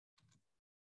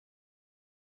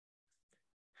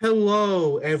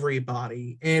Hello,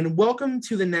 everybody, and welcome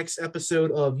to the next episode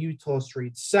of Utah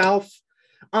Street South.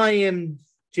 I am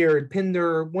Jared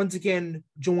Pinder, once again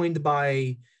joined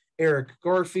by Eric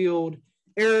Garfield.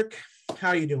 Eric, how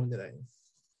are you doing today?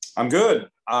 I'm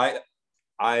good. I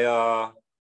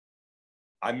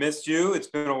missed you. It's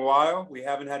been a while. We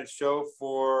haven't had a show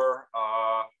for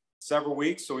several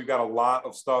weeks, so we've got a lot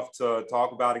of stuff to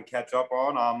talk about and catch up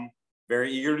on. I'm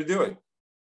very eager to do it.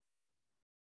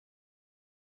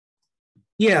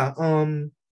 Yeah,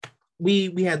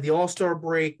 we had the All-Star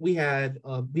break, we had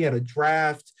a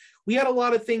draft, we had a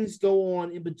lot of things go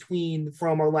on in between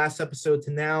from our last episode to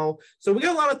now. So we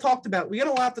got a lot to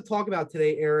talk about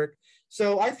today, Eric.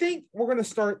 So I think we're going to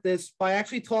start this by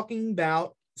actually talking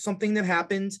about something that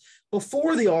happened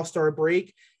before the All-Star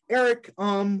break. Eric,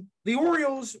 the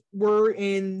Orioles were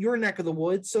in your neck of the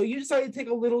woods, so you decided to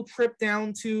take a little trip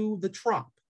down to the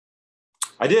Trop.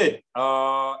 I did.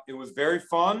 It was very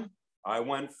fun. I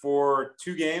went for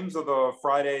two games of the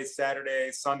Friday, Saturday,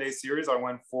 Sunday series. I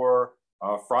went for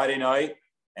Friday night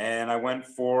and I went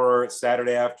for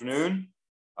Saturday afternoon,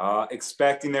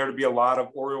 expecting there to be a lot of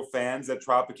Oriole fans at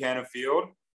Tropicana Field.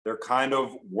 There kind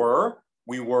of were.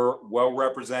 We were well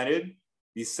represented.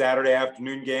 The Saturday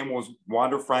afternoon game was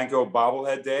Wander Franco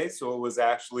bobblehead day, so it was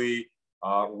actually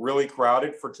really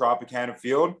crowded for Tropicana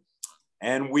Field.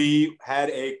 And we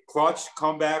had a clutch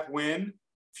comeback win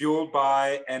fueled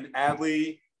by an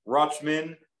Adley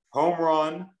Rutschman home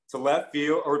run to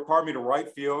right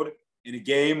field in a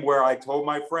game where I told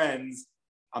my friends,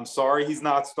 I'm sorry he's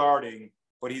not starting,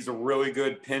 but he's a really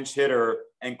good pinch hitter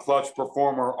and clutch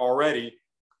performer already.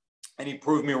 And he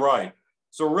proved me right.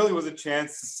 So it really was a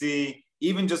chance to see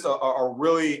even just a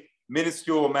really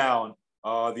minuscule amount,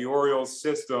 the Orioles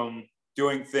system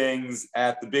doing things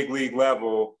at the big league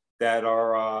level that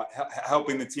are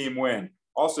helping the team win.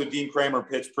 Also, Dean Kramer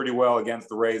pitched pretty well against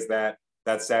the Rays that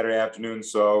Saturday afternoon.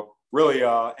 So really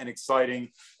an exciting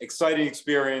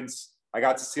experience. I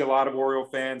got to see a lot of Oriole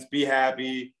fans be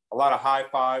happy, a lot of high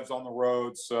fives on the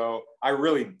road. So I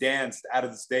really danced out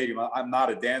of the stadium. I'm not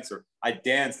a dancer. I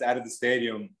danced out of the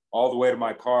stadium all the way to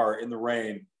my car in the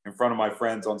rain in front of my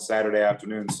friends on Saturday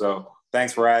afternoon. So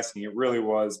thanks for asking. It really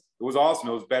was. It was awesome.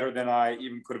 It was better than I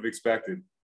even could have expected.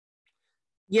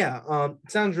 Yeah,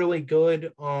 sounds really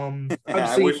good. I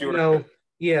Obviously, wish you were.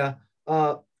 yeah.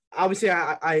 Obviously,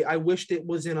 I wished it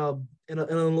was in a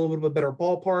little bit of a better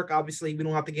ballpark. Obviously, we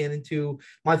don't have to get into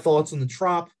my thoughts on the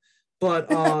Trop, but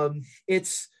it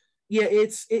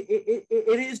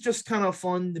is just kind of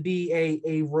fun to be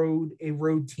a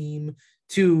road team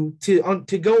to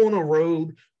go on a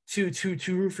road to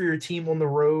root for your team on the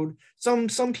road. Some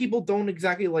people don't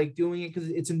exactly like doing it because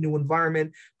it's a new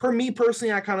environment. For me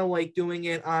personally, I kind of like doing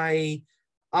it. I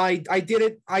did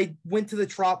it. I went to the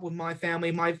Trop with my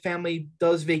family. My family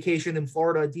does vacation in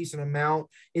Florida a decent amount,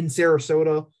 in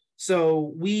Sarasota.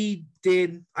 So we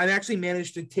did. I actually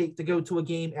managed to go to a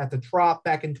game at the Trop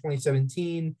back in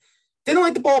 2017. Didn't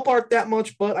like the ballpark that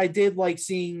much, but I did like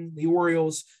seeing the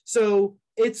Orioles. So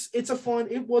it was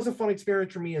a fun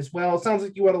experience for me as well. It sounds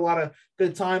like you had a lot of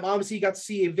good time. Obviously, you got to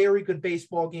see a very good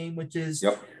baseball game, which is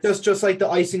just like the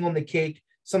icing on the cake.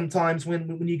 Sometimes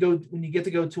when you get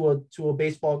to go to a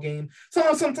baseball game,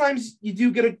 sometimes you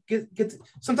do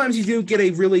sometimes you do get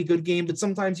a really good game, but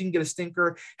sometimes you can get a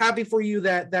stinker. Happy for you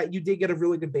that you did get a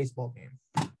really good baseball game.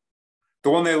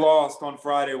 The one they lost on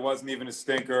Friday wasn't even a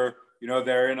stinker. You know,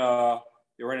 they were in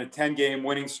a 10-game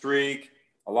winning streak.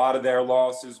 A lot of their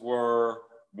losses were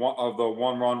of the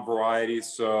one-run variety.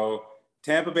 So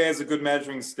Tampa Bay has a good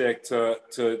measuring stick to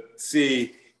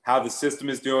see how the system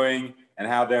is doing and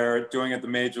how they're doing at the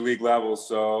major league level.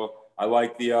 So I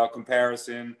like the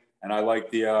comparison and I like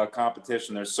the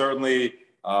competition. They're certainly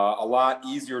a lot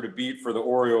easier to beat for the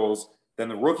Orioles than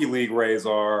the rookie league Rays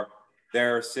are.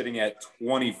 They're sitting at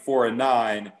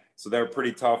 24-9, so they're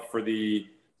pretty tough for the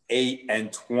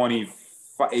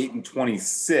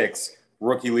 8-26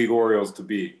 rookie league Orioles to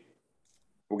beat.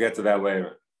 We'll get to that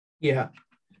later. Yeah.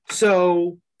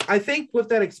 So I think with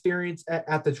that experience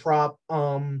at the Trop,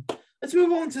 let's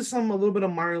move on to a little bit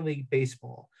of minor league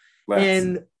baseball.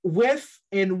 And with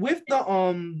the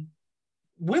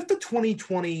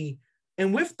 2020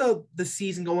 and with the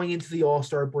season going into the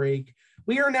All-Star break,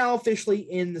 we are now officially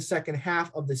in the second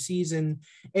half of the season.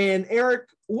 And Eric,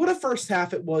 what a first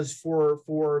half it was for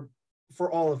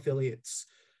all affiliates.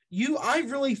 I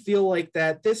really feel like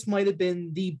that this might have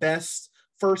been the best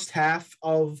first half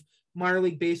of minor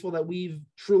league baseball that we've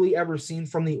truly ever seen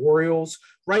from the Orioles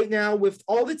right now, with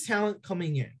all the talent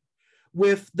coming in,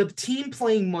 with the team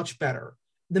playing much better,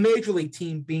 the major league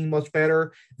team being much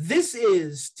better. This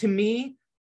is, to me,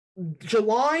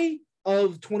 July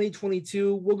of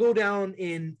 2022 will go down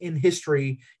in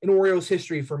history, in Orioles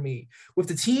history for me. With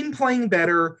the team playing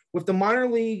better, with the minor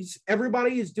leagues,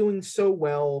 everybody is doing so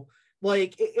well.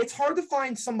 Like, it's hard to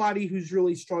find somebody who's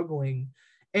really struggling.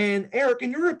 And Eric,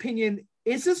 in your opinion,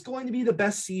 is this going to be the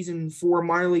best season for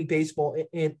minor league baseball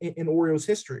in Orioles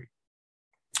history?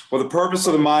 Well, the purpose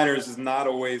of the minors is not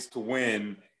always to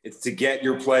win. It's to get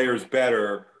your players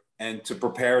better and to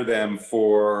prepare them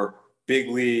for big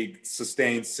league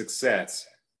sustained success.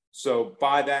 So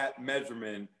by that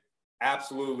measurement,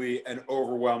 absolutely and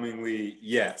overwhelmingly,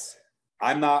 yes.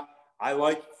 I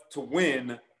like to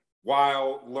win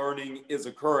while learning is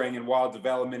occurring and while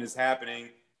development is happening.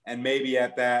 And maybe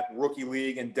at that rookie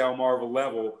league and Delmarva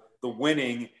level, the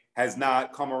winning has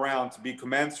not come around to be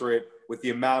commensurate with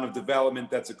the amount of development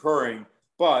that's occurring.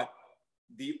 But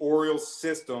the Orioles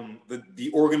system,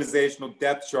 the organizational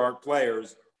depth chart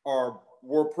players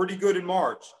were pretty good in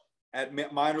March at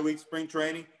minor league spring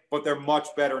training, but they're much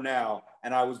better now.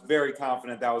 And I was very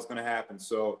confident that was going to happen.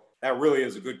 So that really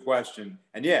is a good question.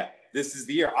 And yeah, this is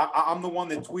the year. I'm the one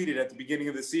that tweeted at the beginning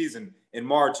of the season in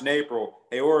March and April,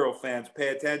 hey, Oriole fans, pay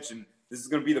attention. This is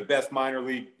going to be the best minor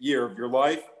league year of your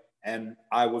life. And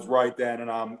I was right then,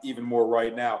 and I'm even more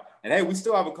right now. And hey, we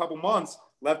still have a couple months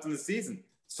left in the season.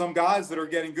 Some guys that are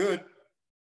getting good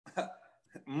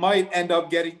might end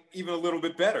up getting even a little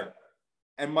bit better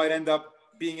and might end up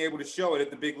being able to show it at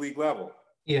the big league level.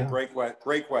 Yeah.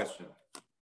 Great question.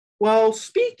 Well,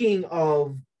 speaking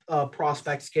of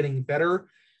prospects getting better,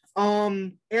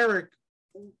 Eric,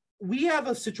 we have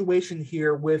a situation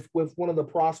here with one of the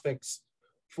prospects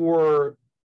for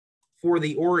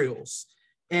the Orioles,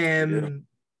 and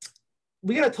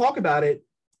we got to talk about it.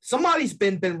 Somebody's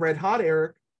been red hot,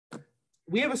 Eric.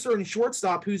 We have a certain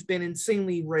shortstop who's been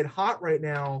insanely red hot right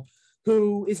now,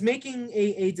 who is making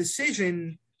a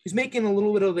decision. He's making a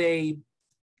little bit of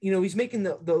he's making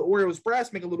the Orioles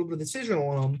brass make a little bit of decision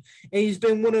on him, and he's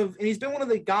been one of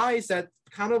the guys that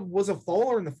kind of was a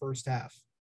faller in the first half.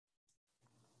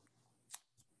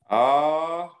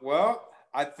 Well,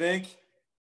 I think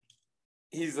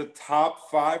he's a top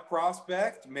 5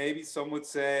 prospect. Maybe some would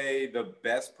say the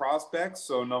best prospect.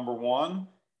 So number 1,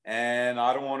 and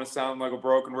I don't want to sound like a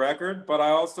broken record, but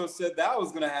I also said that was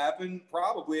going to happen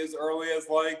probably as early as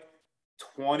like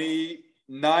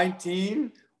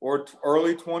 2019 or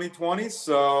early 2020.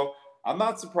 So I'm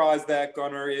not surprised that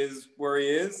Gunnar is where he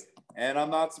is. And I'm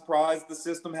not surprised the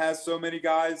system has so many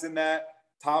guys in that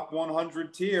top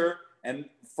 100 tier. And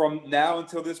from now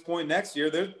until this point next year,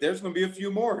 there's going to be a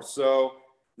few more. So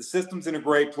the system's in a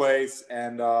great place.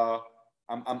 And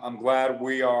I'm glad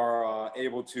we are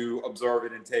able to observe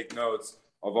it and take notes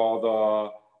of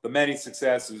all the many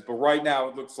successes. But right now,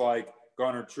 it looks like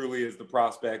Gunnar truly is the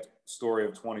prospect story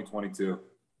of 2022.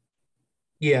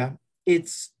 Yeah,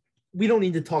 we don't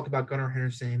need to talk about Gunnar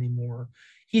Henderson anymore.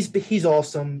 He's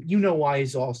awesome. You know why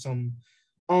he's awesome.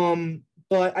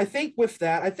 But I think with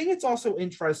that, I think it's also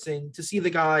interesting to see the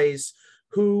guys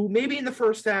who maybe in the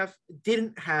first half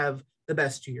didn't have the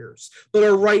best years, but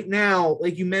are right now,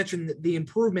 like you mentioned, the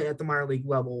improvement at the minor league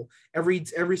level every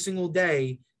single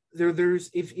day. There's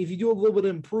if you do a little bit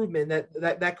of improvement,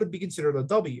 that could be considered a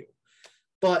W.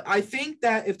 But I think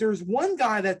that if there's one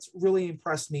guy that's really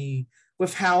impressed me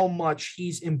with how much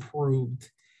he's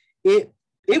improved, it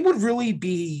would really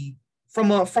be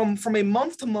from a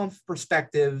month to month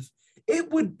perspective.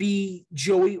 It would be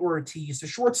Joey Ortiz, the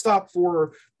shortstop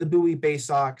for the Bowie Bay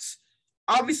Sox.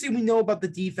 Obviously, we know about the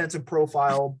defensive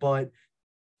profile, but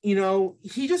he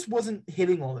just wasn't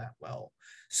hitting all that well.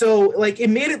 So like it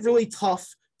made it really tough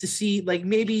to see like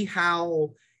maybe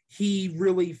how he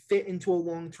really fit into a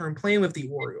long-term plan with the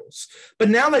Orioles. But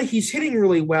now that he's hitting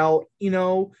really well,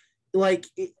 like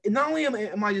not only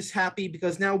am I just happy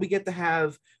because now we get to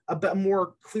have a bit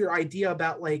more clear idea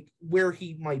about like where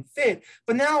he might fit,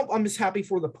 but now I'm just happy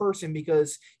for the person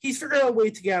because he's figured out a way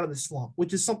to get out of the slump,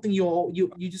 which is something you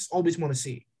just always want to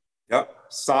see. Yep,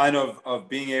 sign of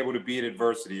being able to beat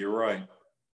adversity. You're right,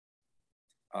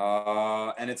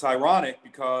 and it's ironic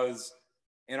because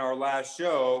in our last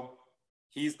show,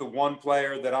 he's the one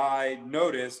player that I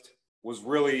noticed was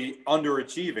really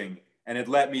underachieving and it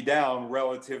let me down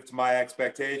relative to my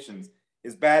expectations.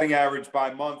 His batting average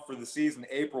by month for the season: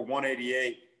 April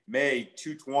 188, May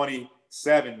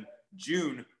 227,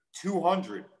 June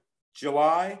 200,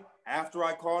 July, after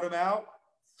I called him out,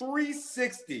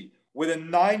 360 with a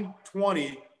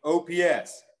 920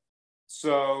 OPS.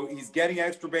 So he's getting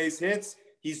extra base hits,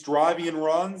 he's driving in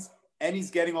runs, and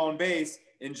he's getting on base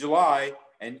in July.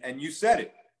 And you said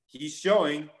it. He's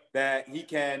showing that he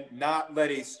can not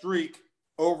let a streak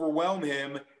overwhelm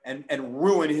him and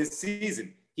ruin his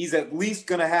season. he's at least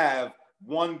going to have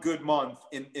one good month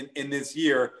in this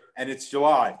year, and it's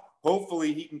July.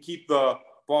 Hopefully he can keep the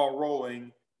ball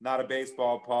rolling, not a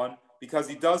baseball pun, because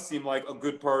he does seem like a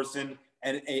good person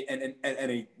and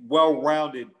a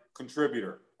well-rounded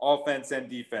contributor, offense and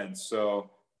defense. So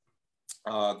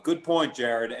good point,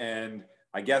 Jared. And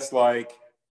I guess, like,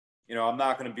 you know, I'm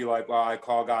not going to be like, well, I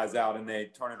call guys out and they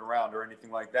turn it around or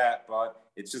anything like that. But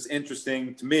it's just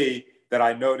interesting to me that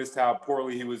I noticed how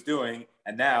poorly he was doing.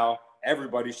 And now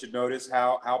everybody should notice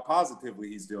how positively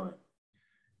he's doing.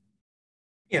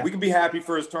 Yeah. We can be happy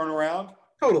for his turnaround.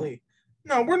 Totally.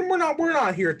 No, we're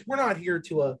not here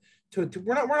to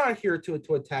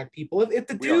attack people. If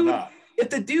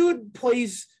the dude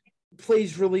plays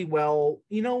really well,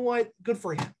 you know what? Good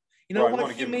for him. You know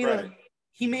what?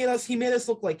 He made us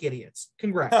look like idiots.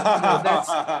 Congrats. You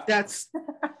know, that's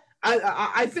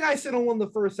I think I said on one of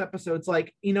the first episodes,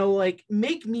 like, you know, like,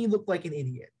 make me look like an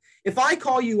idiot. If I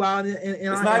call you out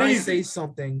and I say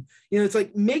something, you know, it's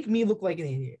like, make me look like an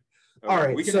idiot. All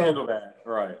right, we can handle that.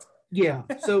 Right. Yeah.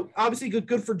 So obviously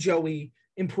good for Joey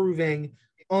improving.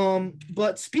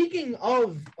 But speaking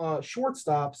of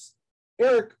shortstops,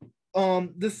 Eric,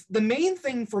 the main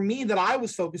thing for me that I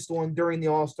was focused on during the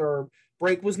All-Star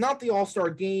break was not the All-Star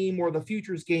game or the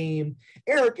Futures game.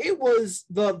 Eric, it was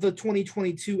the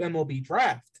 2022 MLB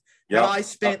draft. That I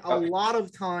spent a lot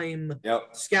of time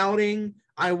scouting.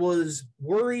 I was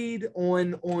worried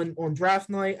on draft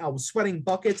night. I was sweating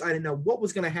buckets. I didn't know what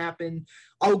was going to happen.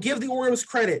 I'll give the Orioles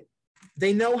credit.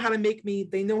 They know how to make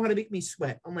me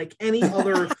sweat, unlike any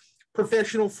other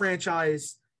professional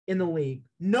franchise in the league.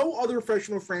 No other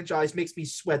professional franchise makes me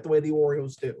sweat the way the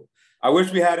Orioles do. I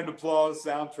wish we had an applause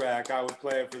soundtrack. I would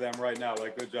play it for them right now.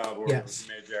 Like, good job, Orioles. Yes.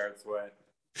 You made Jared sweat.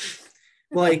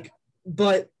 Like,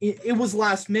 but it was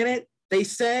last minute. They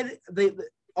said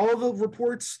all the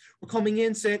reports were coming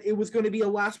in, said it was going to be a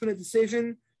last minute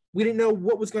decision. We didn't know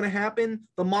what was going to happen.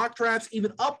 The mock drafts,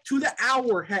 even up to the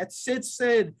hour, had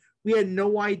said we had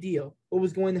no idea what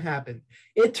was going to happen.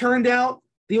 It turned out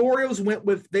the Orioles went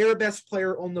with their best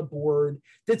player on the board,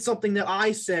 did something that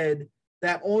I said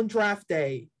that on draft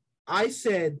day. I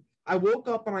woke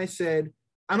up and I said,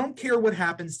 I don't care what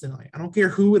happens tonight. I don't care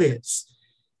who it is.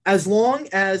 As long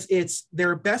as it's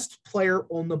their best player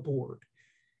on the board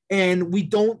and we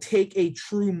don't take a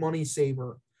true money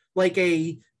saver like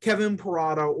a Kevin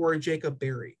Parada or a Jacob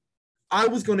Berry, I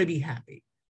was going to be happy.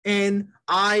 And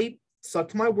I stuck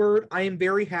to my word. I am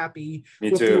very happy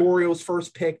with the Orioles'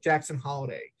 first pick, Jackson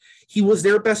Holliday. He was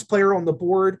their best player on the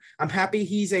board. I'm happy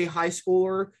he's a high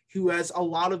schooler who has a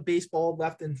lot of baseball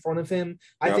left in front of him.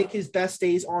 I think his best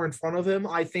days are in front of him.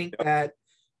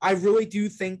 I really do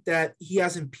think that he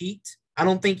hasn't peaked. I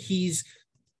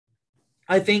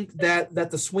think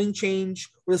that the swing change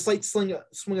or the slight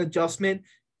swing adjustment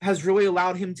has really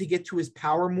allowed him to get to his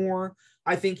power more.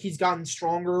 I think he's gotten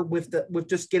stronger with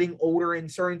just getting older and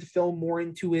starting to fill more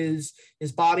into his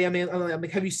body. I mean,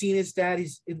 have you seen his dad?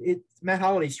 Matt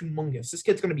Holliday's humongous. This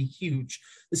kid's going to be huge.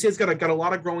 This kid's got a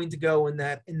lot of growing to go in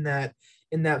that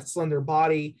slender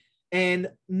body.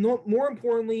 And more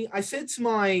importantly, I said to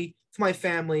my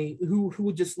family who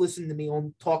would just listen to me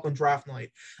on talk on draft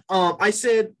night, I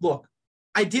said, look,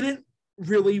 I didn't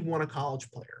really want a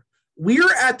college player.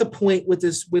 We're at the point with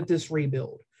this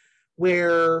rebuild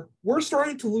where we're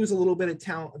starting to lose a little bit of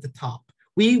talent at the top.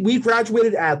 We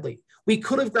graduated Adley. We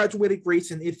could have graduated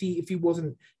Grayson if he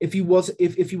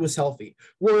was healthy.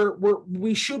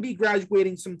 We should be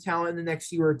graduating some talent in the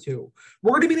next year or two.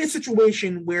 We're going to be in a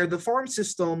situation where the farm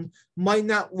system might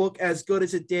not look as good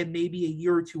as it did maybe a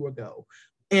year or two ago.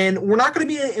 And we're not going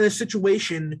to be in a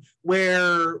situation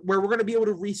where we're going to be able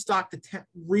to restock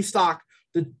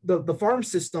the farm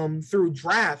system through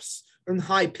drafts and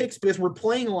high picks because we're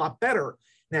playing a lot better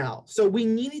now. So we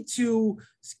needed to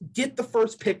get the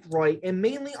first pick right. And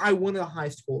mainly I wanted a high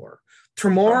schooler.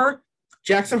 Termarr,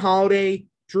 Jackson Holliday,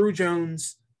 Drew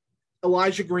Jones,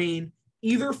 Elijah Green,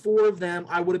 either four of them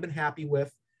I would have been happy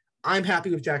with. I'm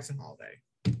happy with Jackson Holliday.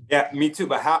 Yeah, me too.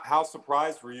 But how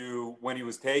surprised were you when he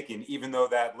was taken, even though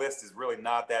that list is really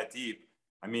not that deep?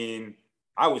 I mean,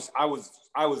 I was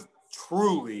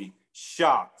truly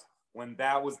shocked when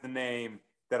that was the name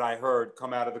that I heard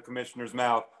come out of the commissioner's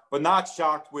mouth, but not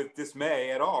shocked with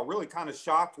dismay at all. Really kind of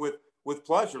shocked with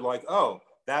pleasure. Like, oh,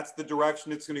 that's the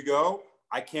direction it's going to go.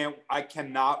 I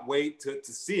cannot wait to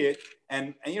see it.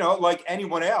 And you know, like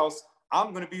anyone else,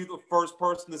 I'm going to be the first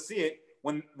person to see it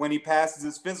when he passes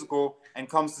his physical and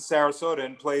comes to Sarasota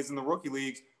and plays in the rookie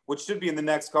leagues, which should be in the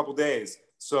next couple days.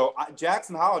 So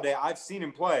Jackson Holliday, I've seen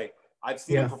him play. I've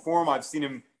seen him perform. I've seen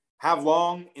him have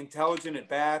long, intelligent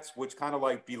at-bats, which kind of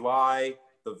like belie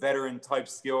the veteran type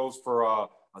skills for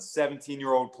a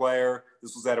 17-year-old player.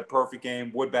 This was at a Perfect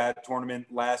Game Woodbat tournament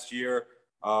last year.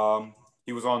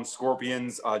 He was on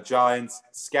Scorpions Giants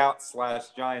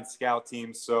Giants scout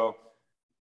team. So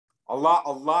a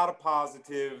lot of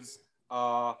positives.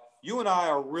 You and I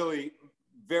are really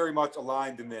very much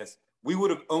aligned in this. We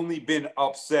would have only been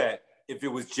upset if it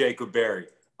was Jacob Berry.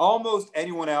 Almost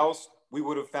anyone else, we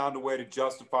would have found a way to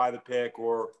justify the pick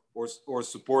or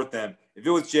support them. If it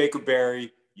was Jacob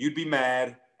Berry, you'd be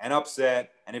mad and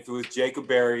upset. And if it was Jacob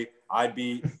Berry, I'd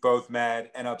be both mad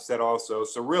and upset also.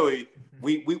 So really,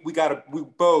 we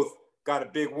both got a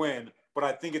big win. But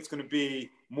I think it's going to be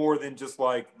more than just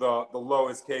like the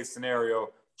lowest case scenario.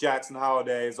 Jackson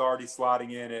Holliday is already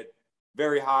slotting in at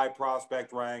very high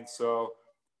prospect rank. So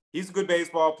he's a good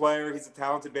baseball player. He's a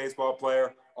talented baseball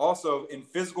player. Also, in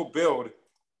physical build,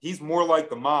 he's more like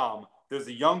the mom. There's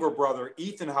a younger brother,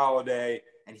 Ethan Holliday,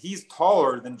 and he's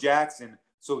taller than Jackson.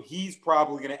 So he's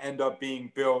probably going to end up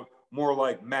being built more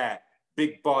like Matt.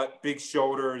 Big butt, big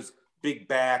shoulders, big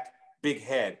back, big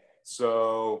head.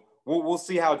 So we'll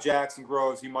see how Jackson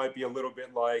grows. He might be a little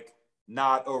bit like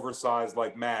not oversized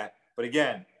like Matt. But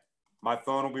again, my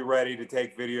phone will be ready to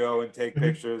take video and take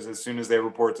pictures as soon as they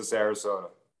report to Sarasota.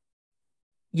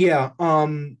 Yeah.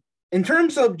 In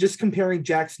terms of just comparing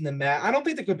Jackson to Matt, I don't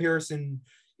think the comparison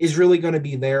is really going to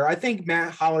be there. I think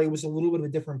Matt Holliday was a little bit of a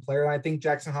different player. I think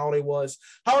Jackson Holliday was.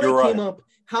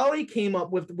 Holliday came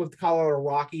up with the Colorado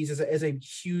Rockies as a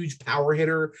huge power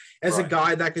hitter, as a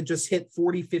guy that could just hit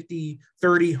 40, 50,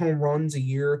 30 home runs a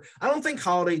year. I don't think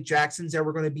Holliday Jackson's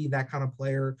ever going to be that kind of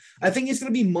player. I think he's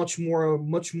going to be much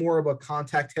more of a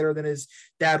contact hitter than his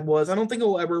dad was. I don't think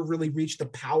he'll ever really reach the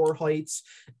power heights.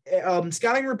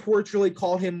 Scouting reports really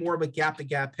call him more of a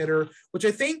gap-to-gap hitter, which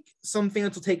I think some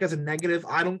fans will take as a negative.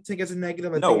 I don't think as a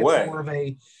negative.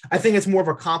 I think it's more of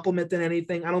a compliment than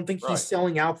anything. I don't think he's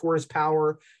selling out for his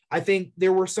power. I think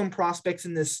there were some prospects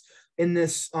in this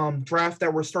draft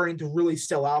that were starting to really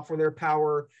sell out for their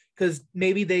power because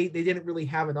maybe they didn't really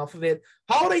have enough of it.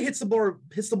 Holliday hits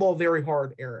the ball very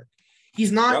hard, Eric. He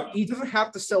doesn't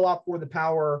have to sell out for the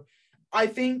power. I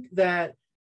think that,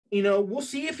 we'll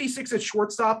see if he sticks at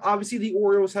shortstop. Obviously, the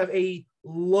Orioles have a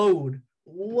loaded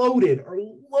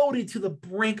to the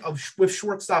brink with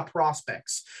shortstop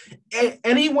prospects.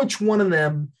 Any which one of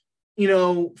them,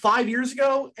 5 years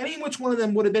ago, any which one of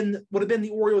them would have been the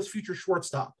Orioles' future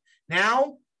shortstop.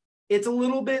 Now, it's a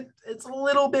little bit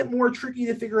more tricky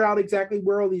to figure out exactly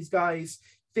where all these guys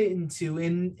fit into,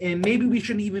 and maybe we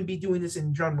shouldn't even be doing this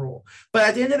in general. But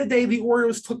at the end of the day, the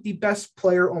Orioles took the best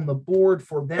player on the board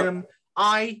for them.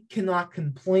 I cannot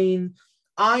complain.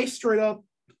 I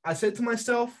said to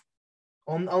myself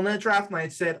on that draft night, I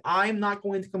said, I'm not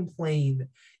going to complain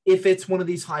if it's one of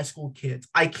these high school kids.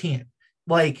 I can't.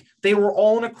 Like, they were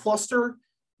all in a cluster.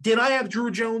 Did I have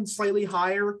Drew Jones slightly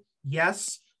higher?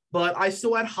 Yes. But I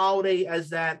still had Holliday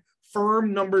as that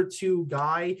firm number 2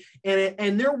 guy.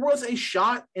 And there was a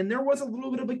shot, and there was a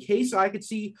little bit of a case I could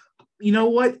see,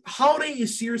 Holliday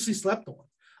is seriously slept on.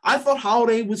 I thought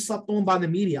Holliday was slept on by the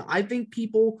media. I think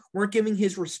people weren't giving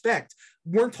his respect,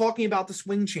 weren't talking about the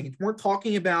swing change, weren't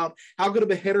talking about how good of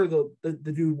a hitter the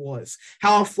dude was,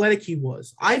 how athletic he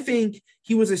was. I think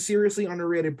he was a seriously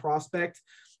underrated prospect.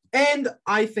 And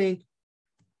I think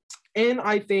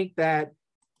that,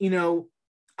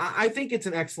 I think it's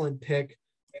an excellent pick.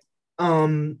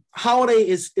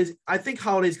 Holliday I think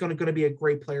Holliday's going to be a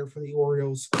great player for the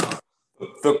Orioles.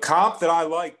 The comp that I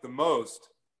liked the most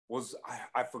was,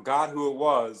 I forgot who it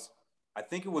was. I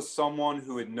think it was someone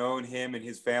who had known him and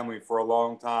his family for a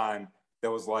long time that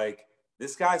was like,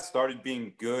 this guy started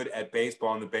being good at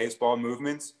baseball and the baseball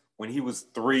movements when he was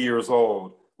 3 years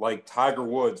old, like Tiger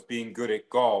Woods being good at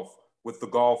golf with the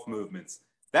golf movements.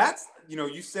 That's,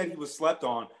 you said he was slept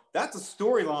on. That's a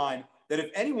storyline that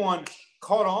if anyone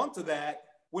caught on to that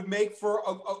would make for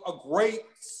a great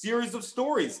series of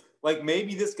stories. Like,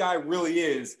 maybe this guy really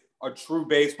is a true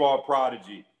baseball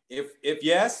prodigy. If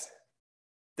yes,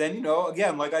 then,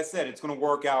 again, like I said, it's going to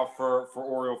work out for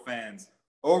Oriole fans.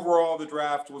 Overall, the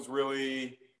draft was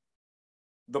really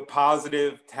the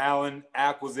positive talent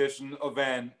acquisition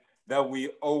event that we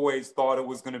always thought it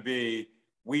was going to be.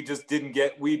 We didn't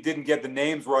get the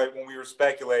names right when we were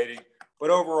speculating. But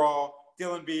overall,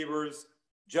 Dylan Beavers,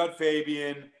 Judd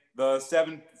Fabian, the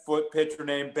 7-foot pitcher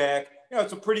named Beck.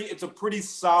 It's a pretty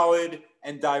solid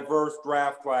and diverse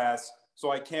draft class. So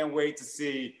I can't wait to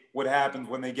see what happens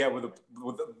when they get with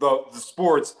the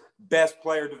sport's best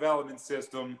player development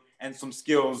system and some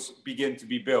skills begin to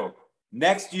be built.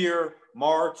 Next year,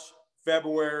 March,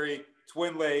 February,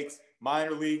 Twin Lakes,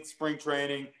 minor league spring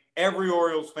training. every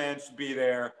Orioles fan should be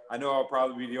there. I know I'll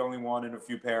probably be the only one and a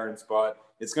few parents, but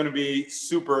it's going to be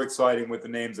super exciting with the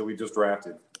names that we just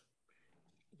drafted.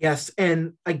 Yes,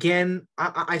 and again,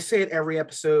 I say it every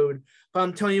episode, but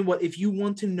I'm telling you what, if you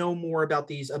want to know more about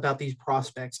these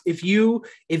prospects, if you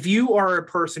are a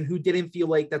person who didn't feel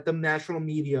like that the national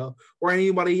media or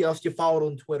anybody else you followed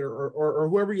on Twitter or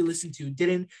whoever you listen to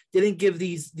didn't give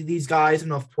these guys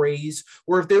enough praise,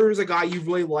 or if there was a guy you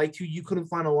really liked who you couldn't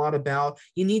find a lot about,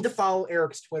 you need to follow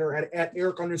Eric's Twitter at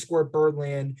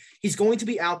Eric_Birdland. He's going to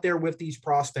be out there with these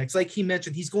prospects. Like he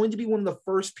mentioned, he's going to be one of the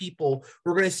first people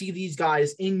we're going to see these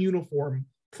guys in uniform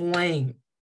playing,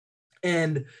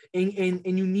 and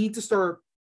you need to start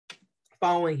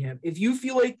following him. If you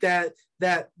feel like that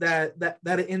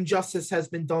injustice has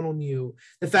been done on you,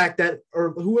 the fact that,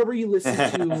 or whoever you listen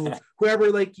to, whoever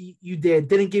like you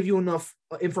didn't give you enough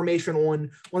information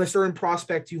on a certain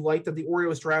prospect you liked that the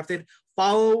Orioles drafted,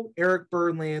 follow Eric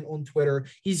Birdland on Twitter.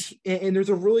 And there's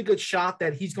a really good shot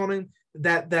that he's going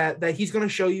to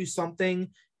show you something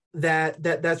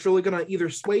that's really going to either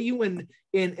sway you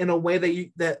in a way that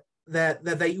you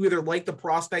either like the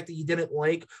prospect that you didn't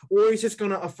like, or he's just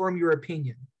going to affirm your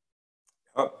opinion.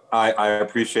 I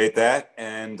appreciate that.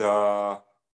 And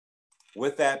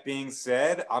with that being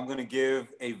said, I'm going to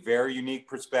give a very unique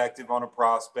perspective on a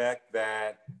prospect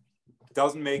that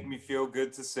doesn't make me feel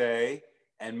good to say.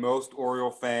 And most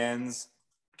Oriole fans,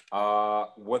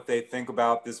 what they think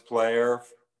about this player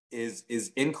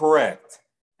is incorrect.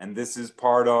 And this is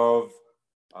part of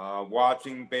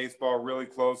watching baseball really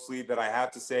closely that I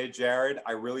have to say, Jared,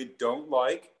 I really don't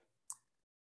like.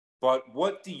 But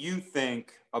what do you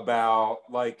think about,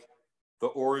 like, the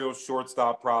Orioles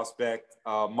shortstop prospect,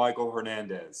 Michael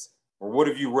Hernandez? Or what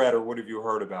have you read or what have you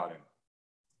heard about him?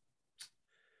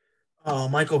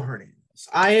 Michael Hernandez.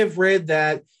 I have read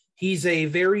that he's a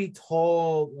very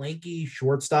tall, lanky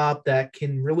shortstop that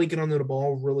can really get under the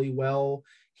ball really well.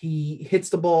 He hits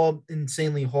the ball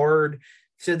insanely hard.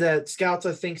 Said that scouts,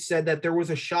 I think, said that there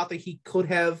was a shot that he could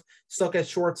have stuck at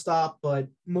shortstop, but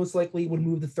most likely would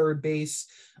move to third base.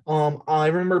 I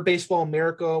remember Baseball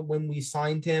America, when we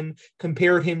signed him,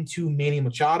 compared him to Manny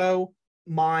Machado,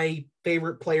 my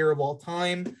favorite player of all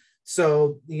time.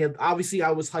 So, obviously I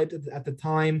was hyped at the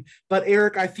time. But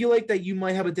Eric, I feel like that you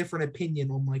might have a different opinion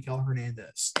on Michael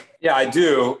Hernandez. Yeah, I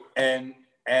do. And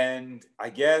I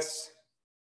guess,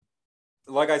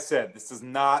 like I said, this does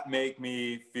not make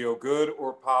me feel good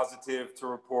or positive to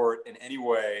report in any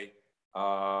way.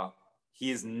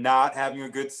 He is not having a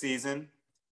good season.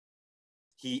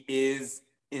 He is,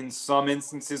 in some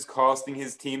instances, costing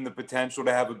his team the potential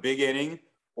to have a big inning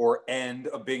or end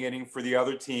a big inning for the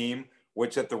other team,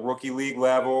 which at the rookie league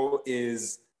level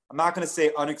is, I'm not going to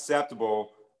say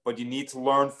unacceptable, but you need to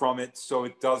learn from it so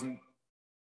it doesn't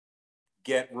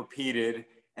get repeated.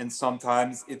 And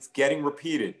sometimes it's getting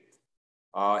repeated.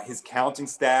 His counting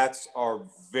stats are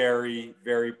very,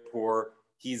 very poor.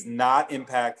 He's not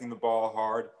impacting the ball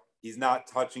hard. He's not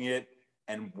touching it.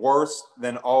 And worse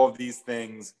than all of these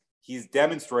things, he's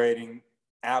demonstrating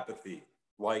apathy.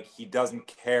 Like he doesn't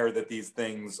care that these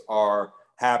things are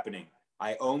happening.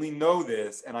 I only know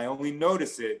this and I only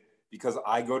notice it because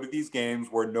I go to these games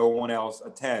where no one else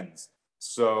attends.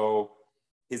 So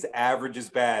his average is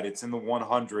bad. It's in the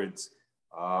 100s.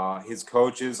 His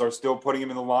coaches are still putting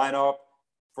him in the lineup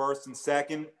first and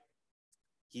second.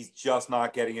 He's just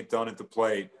not getting it done at the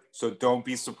plate. So don't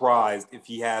be surprised if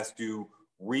he has to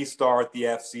restart the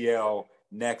FCL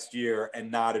next year and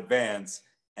not advance.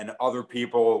 And other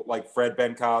people like Fred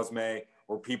Ben-Cosme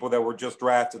or people that were just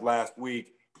drafted last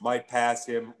week might pass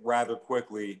him rather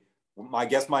quickly. I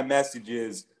guess my message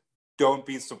is don't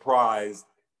be surprised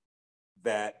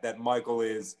that Michael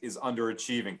is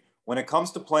underachieving. When it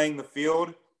comes to playing the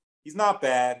field, he's not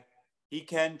bad. He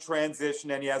can transition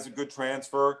and he has a good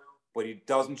transfer, but he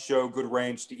doesn't show good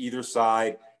range to either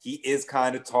side. He is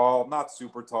kind of tall, not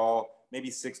super tall, maybe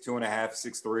 6'2.5",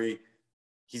 6'3".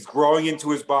 He's growing into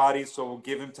his body, so we'll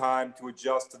give him time to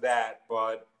adjust to that.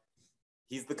 But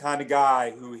he's the kind of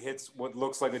guy who hits what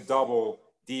looks like a double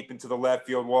deep into the left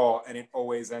field wall, and it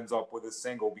always ends up with a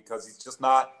single because he's just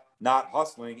not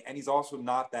hustling, and he's also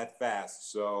not that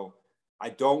fast. So I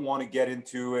don't want to get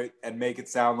into it and make it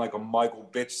sound like a Michael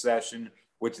bitch session,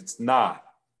 which it's not.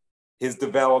 His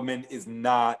development is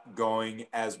not going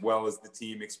as well as the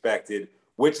team expected,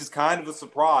 which is kind of a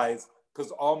surprise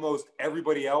because almost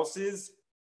everybody else's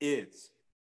is.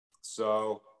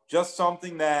 So just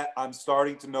something that I'm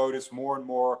starting to notice more and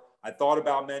more. I thought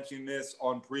about mentioning this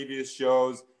on previous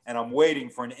shows, and I'm waiting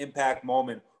for an impact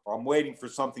moment, or I'm waiting for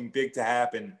something big to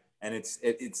happen, and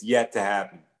it's yet to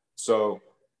happen. So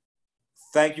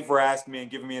thank you for asking me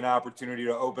and giving me an opportunity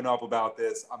to open up about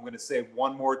this. I'm going to say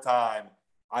one more time,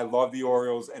 I love the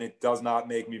Orioles, and it does not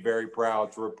make me very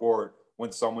proud to report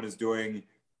when someone is doing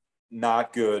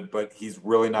not good, but he's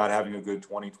really not having a good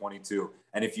 2022.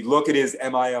 And if you look at his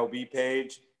MiLB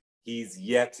page, he's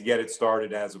yet to get it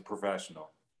started as a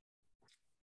professional.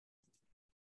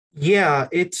 Yeah,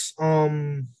 it's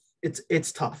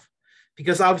tough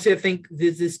because obviously I think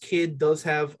this kid does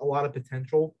have a lot of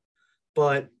potential,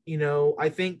 but I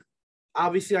think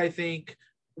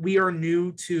we are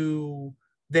new to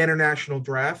the international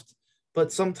draft,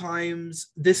 but sometimes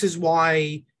this is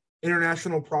why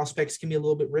international prospects can be a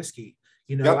little bit risky.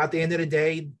 Yep. At the end of the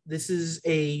day,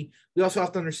 we also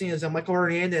have to understand is that Michael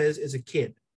Hernandez is a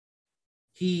kid.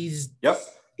 He's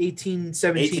 18,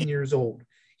 17 years old.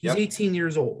 He's 18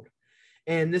 years old.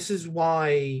 And this is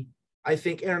why I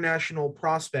think international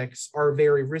prospects are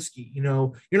very risky.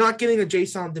 You're not getting a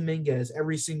Jason Dominguez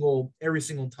every single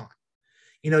time.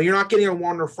 You're not getting a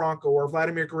Wander Franco or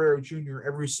Vladimir Guerrero Jr.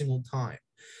 every single time.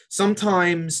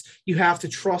 Sometimes you have to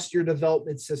trust your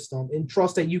development system and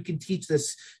trust that you can teach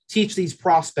these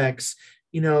prospects,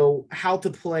 how to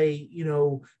play,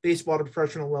 baseball at a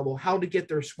professional level, how to get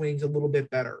their swings a little bit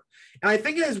better. And I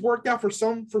think it has worked out for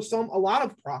a lot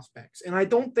of prospects. And I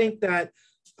don't think that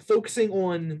focusing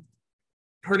on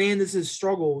Hernandez's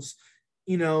struggles,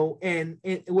 and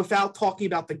without talking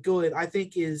about the good, I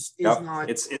think is not.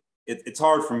 It's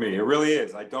hard for me. It really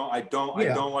is. I don't like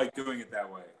doing it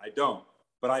that way. I don't.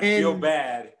 But I feel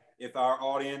bad if our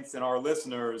audience and our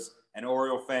listeners and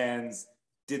Oriole fans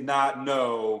did not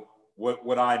know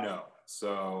what I know.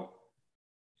 So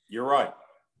you're right.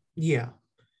 Yeah.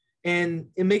 And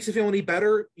it makes it feel any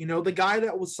better. The guy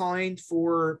that was signed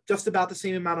for just about the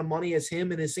same amount of money as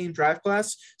him in his same draft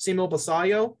class, Samuel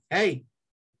Basallo. Hey.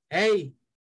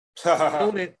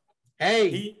 Own it.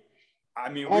 Hey.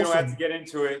 We don't have to get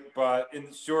into it, but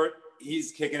in short,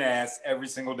 he's kicking ass every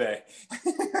single day.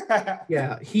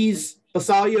 Yeah,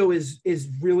 Basallo is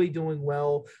really doing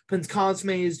well. Cosme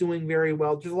is doing very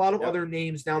well. There's a lot of other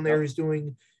names down there who's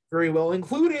doing very well,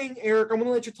 including Eric. I'm going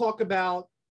to let you talk about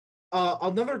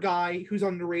another guy who's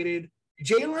underrated,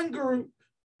 Jalen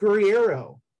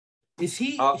Guerrero.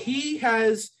 He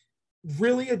has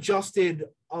really adjusted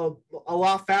a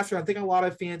lot faster. I think a lot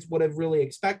of fans would have really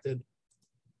expected.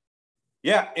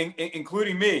 Yeah,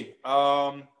 including me.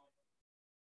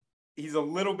 He's a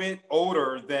little bit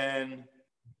older than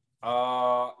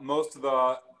most of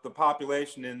the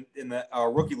population in the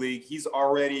rookie league. He's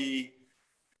already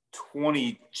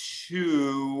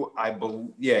 22, I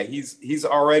believe. Yeah, he's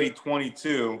already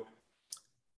 22.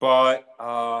 But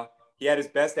he had his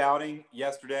best outing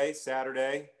yesterday,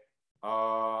 Saturday.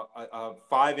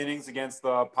 5 innings against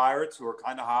the Pirates, who are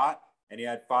kind of hot, and he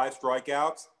had 5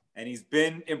 strikeouts. And he's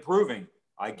been improving.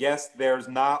 I guess there's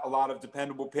not a lot of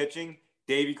dependable pitching.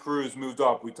 Davey Cruz moved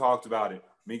up. We talked about it.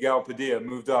 Miguel Padilla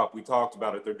moved up. We talked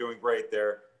about it. They're doing great.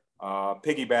 They're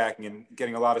piggybacking and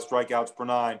getting a lot of strikeouts per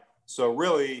 9. So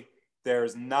really,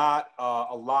 there's not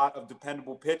a lot of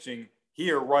dependable pitching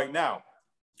here right now,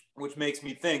 which makes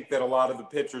me think that a lot of the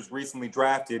pitchers recently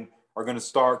drafted are going to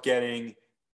start getting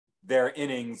their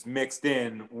innings mixed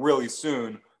in really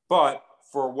soon. But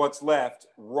for what's left,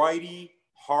 righty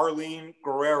Harleen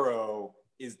Guerrero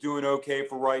is doing okay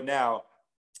for right now.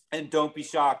 And don't be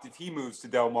shocked if he moves to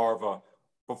Delmarva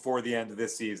before the end of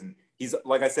this season. He's,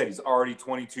 like I said, he's already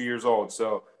 22 years old.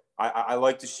 So I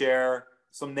like to share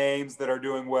some names that are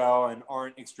doing well and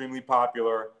aren't extremely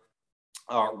popular.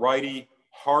 Righty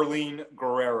Harleen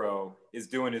Guerrero is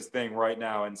doing his thing right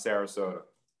now in Sarasota.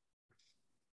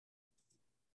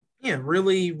 Yeah,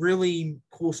 really, really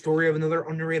cool story of another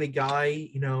underrated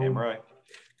guy, Damn right.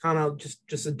 Kind of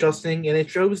just adjusting, and it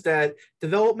shows that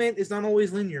development is not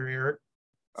always linear, Eric.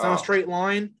 It's not a straight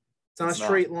line. It's not a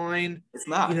straight line. It's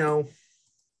not. You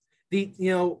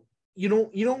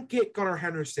don't get Gunnar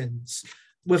Hendersons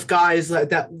with guys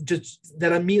that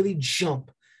immediately jump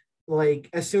like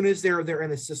as soon as they're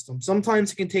in a system.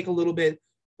 Sometimes it can take a little bit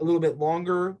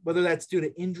longer, whether that's due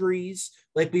to injuries,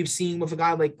 like we've seen with a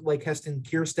guy like Heston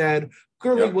Kierstad.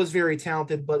 Clearly was very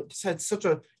talented, but just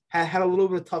had a little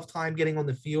bit of tough time getting on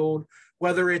the field,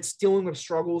 whether it's dealing with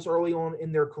struggles early on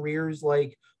in their careers,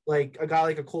 like a guy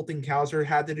like a Colton Cowser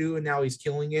had to do, and now he's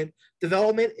killing it.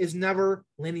 Development is never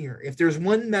linear. If there's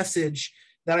one message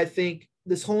that I think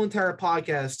this whole entire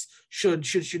podcast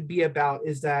should be about,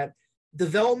 is that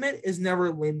development is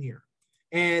never linear.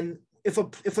 And if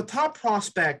a top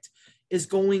prospect is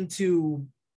going to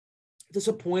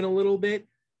disappoint a little bit,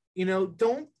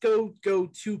 don't go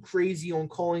too crazy on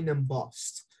calling them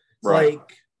bust. Right.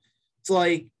 It's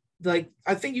like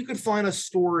I think you could find a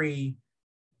story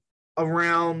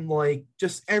around like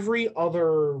just every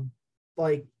other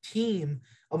like team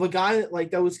of a guy that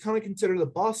like that was kind of considered a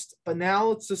bust, but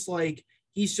now it's just like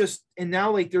he's just and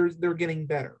now like they're getting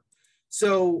better.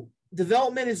 So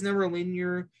development is never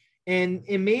linear. And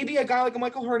maybe a guy like a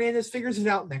Michael Hernandez figures it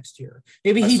out next year.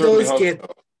 Maybe he does get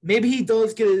maybe he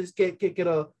does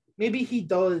maybe he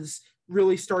does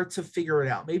really start to figure it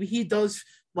out. Maybe he does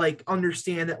like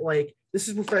understand that like this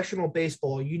is professional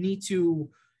baseball. You need to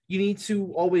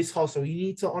always hustle. You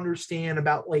need to understand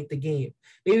about like the game.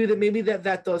 Maybe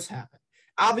that does happen.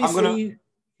 Obviously,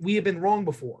 we have been wrong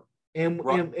before, and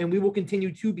we will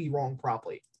continue to be wrong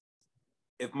probably.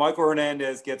 If Michael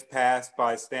Hernandez gets passed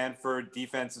by Stanford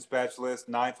defensive specialist,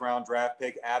 9th round draft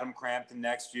pick Adam Crampton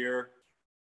next year,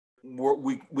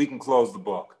 we can close the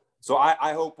book. So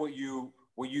I hope what you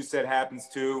said happens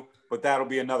too, but that'll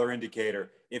be another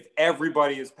indicator. If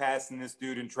everybody is passing this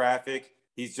dude in traffic,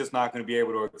 he's just not going to be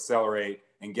able to accelerate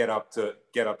and get up to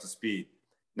speed.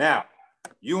 Now,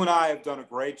 you and I have done a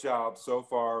great job so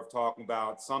far of talking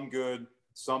about some good,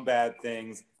 some bad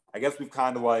things. I guess we've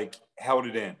kind of like held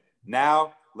it in.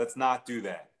 Now, let's not do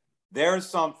that. There's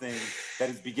something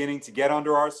that is beginning to get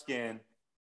under our skin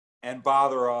and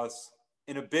bother us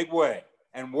in a big way.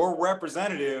 And we're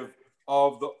representative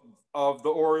of the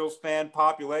Orioles fan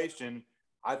population.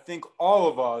 I think all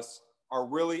of us are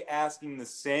really asking the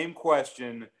same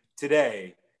question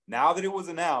today. Now that it was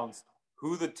announced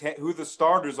who the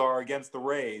starters are against the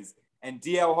Rays, and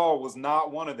D.L. Hall was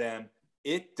not one of them,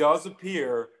 it does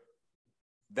appear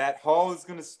that Hall is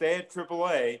going to stay at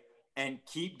AAA and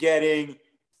keep getting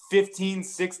 15,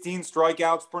 16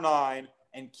 strikeouts per 9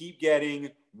 and keep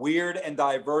getting weird and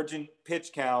divergent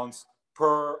pitch counts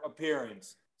per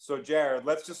appearance. So, Jared,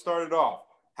 let's just start it off.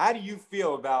 How do you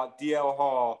feel about D.L.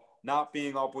 Hall not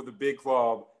being up with a big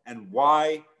club, and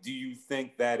why do you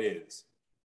think that is?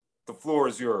 The floor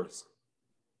is yours.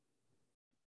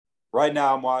 Right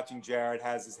now, I'm watching Jared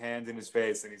has his hand in his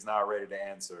face, and he's not ready to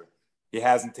answer. He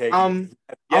hasn't taken.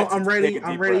 I'm ready to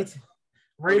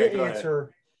answer.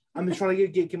 Ahead. I'm just trying to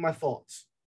get my thoughts.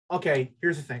 Okay,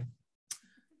 here's the thing.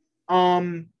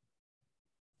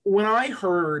 When I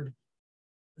heard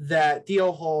that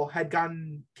D.L. Hall had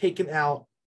gotten taken out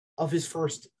of his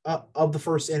first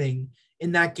inning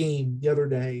in that game the other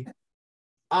day,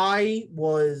 I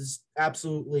was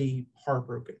absolutely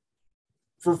heartbroken.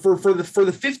 For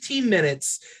the 15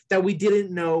 minutes that we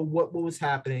didn't know what was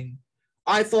happening,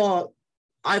 I thought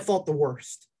the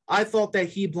worst. I thought that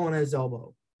he'd blown his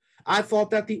elbow. I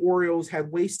thought that the Orioles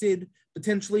had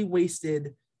potentially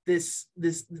wasted this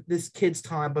kid's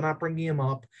time by not bringing him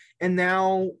up, and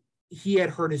now he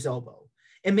had hurt his elbow.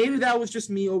 And maybe that was just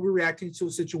me overreacting to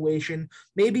a situation.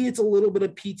 Maybe it's a little bit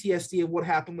of PTSD of what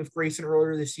happened with Grayson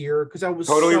earlier this year, because I was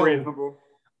totally reasonable.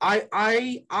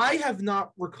 I have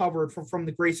not recovered from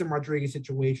the Grayson Rodriguez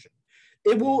situation.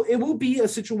 It will be a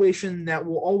situation that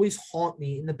will always haunt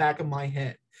me in the back of my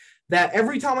head. That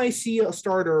every time I see a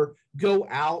starter go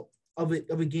out of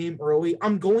a game early,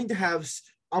 I'm going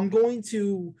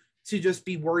to just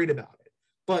be worried about it.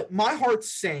 But my heart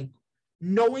sank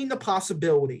knowing the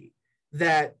possibility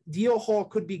that D.L. Hall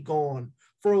could be gone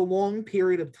for a long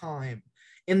period of time,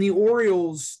 and the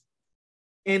Orioles,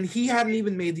 and he hadn't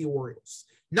even made the Orioles.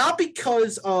 Not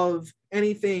because of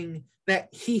anything that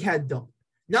he had done,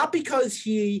 not because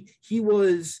he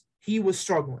was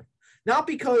struggling, not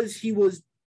because he was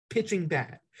pitching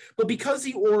bad, but because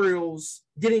the Orioles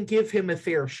didn't give him a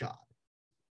fair shot.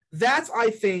 That's, I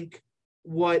think,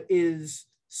 what is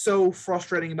so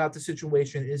frustrating about the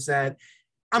situation is that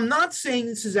I'm not saying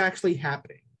this is actually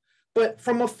happening, but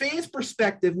from a fan's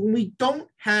perspective, when we don't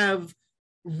have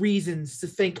reasons to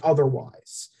think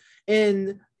otherwise,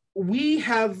 and we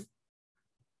have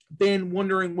been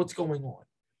wondering what's going on,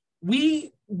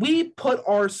 we put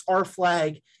our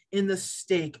flag in the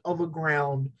stake of a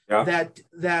ground that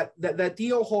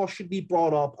D.L. Hall should be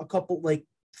brought up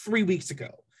 3 weeks ago.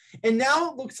 And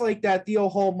now it looks like that D.L.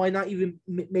 Hall might not even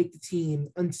make the team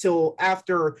until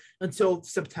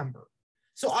September.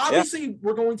 So obviously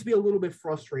we're going to be a little bit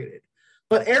frustrated.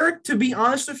 But Eric, to be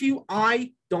honest with you,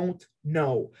 I don't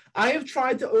know. I have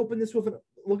tried to look at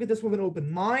this with an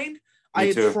open mind. I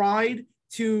have tried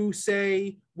to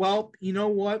say, well, you know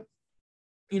what?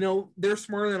 They're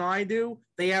smarter than I do.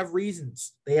 They have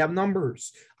reasons. They have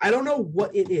numbers. I don't know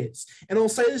what it is. And I'll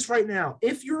say this right now.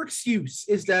 If your excuse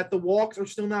is that the walks are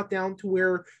still not down to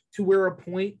where a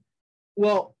point,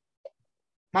 well,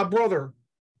 my brother,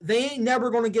 they ain't never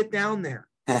going to get down there.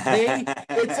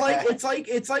 It's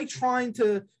like trying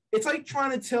to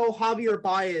tell Javier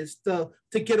Baez to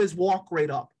get his walk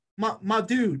rate up. My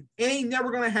dude, it ain't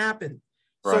never going to happen.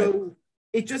 Right. So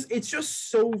it's just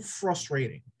so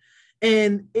frustrating,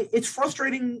 and it's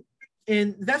frustrating.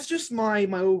 And that's just my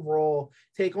overall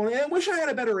take on it. I wish I had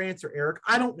a better answer, Eric.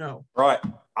 I don't know. Right.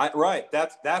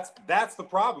 That's the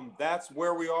problem. That's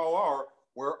where we all are.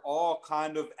 We're all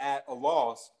kind of at a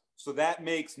loss. So that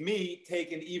makes me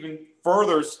take an even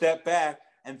further step back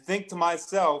and think to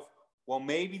myself, well,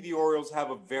 maybe the Orioles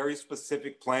have a very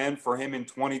specific plan for him in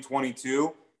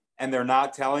 2022, and they're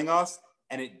not telling us,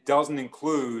 and it doesn't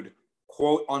include,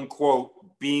 quote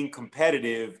unquote, being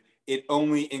competitive. It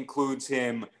only includes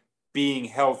him being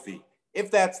healthy.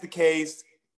 If that's the case,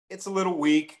 it's a little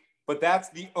weak, but that's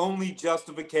the only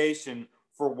justification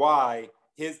for why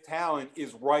his talent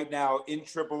is right now in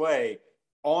AAA,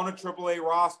 on a AAA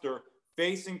roster,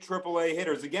 facing AAA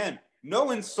hitters. Again,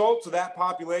 no insult to that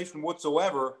population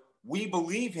whatsoever. We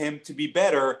believe him to be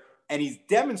better, and he's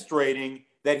demonstrating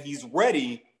that he's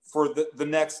ready for the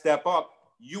next step up.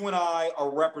 You and I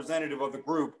are representative of the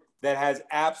group that has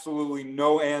absolutely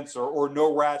no answer or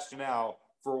no rationale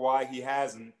for why he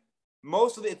hasn't.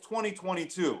 Most of it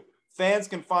 2022. Fans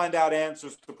can find out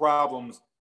answers to problems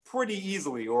pretty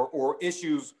easily or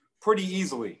issues pretty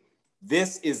easily.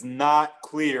 This is not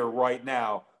clear right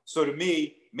now. So to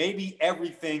me, maybe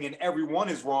everything and everyone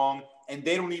is wrong, and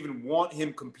they don't even want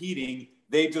him competing.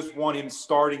 They just want him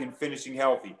starting and finishing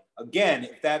healthy. Again,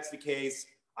 if that's the case,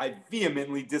 I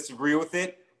vehemently disagree with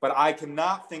it, but I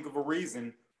cannot think of a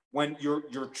reason when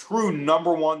your true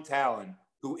number one talent,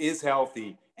 who is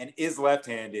healthy and is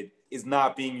left-handed, is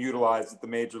not being utilized at the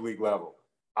major league level.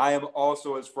 I am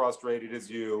also as frustrated as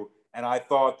you, and I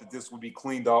thought that this would be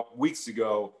cleaned up weeks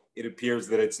ago. It appears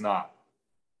that it's not.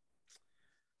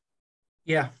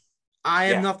 Yeah, I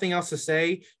have nothing else to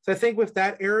say. So I think with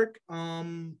that, Eric,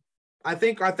 I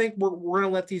think we're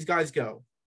gonna let these guys go.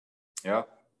 Yeah.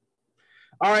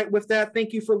 All right. With that,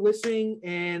 thank you for listening,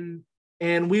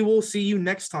 and we will see you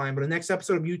next time on the next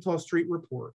episode of Utah Street Report.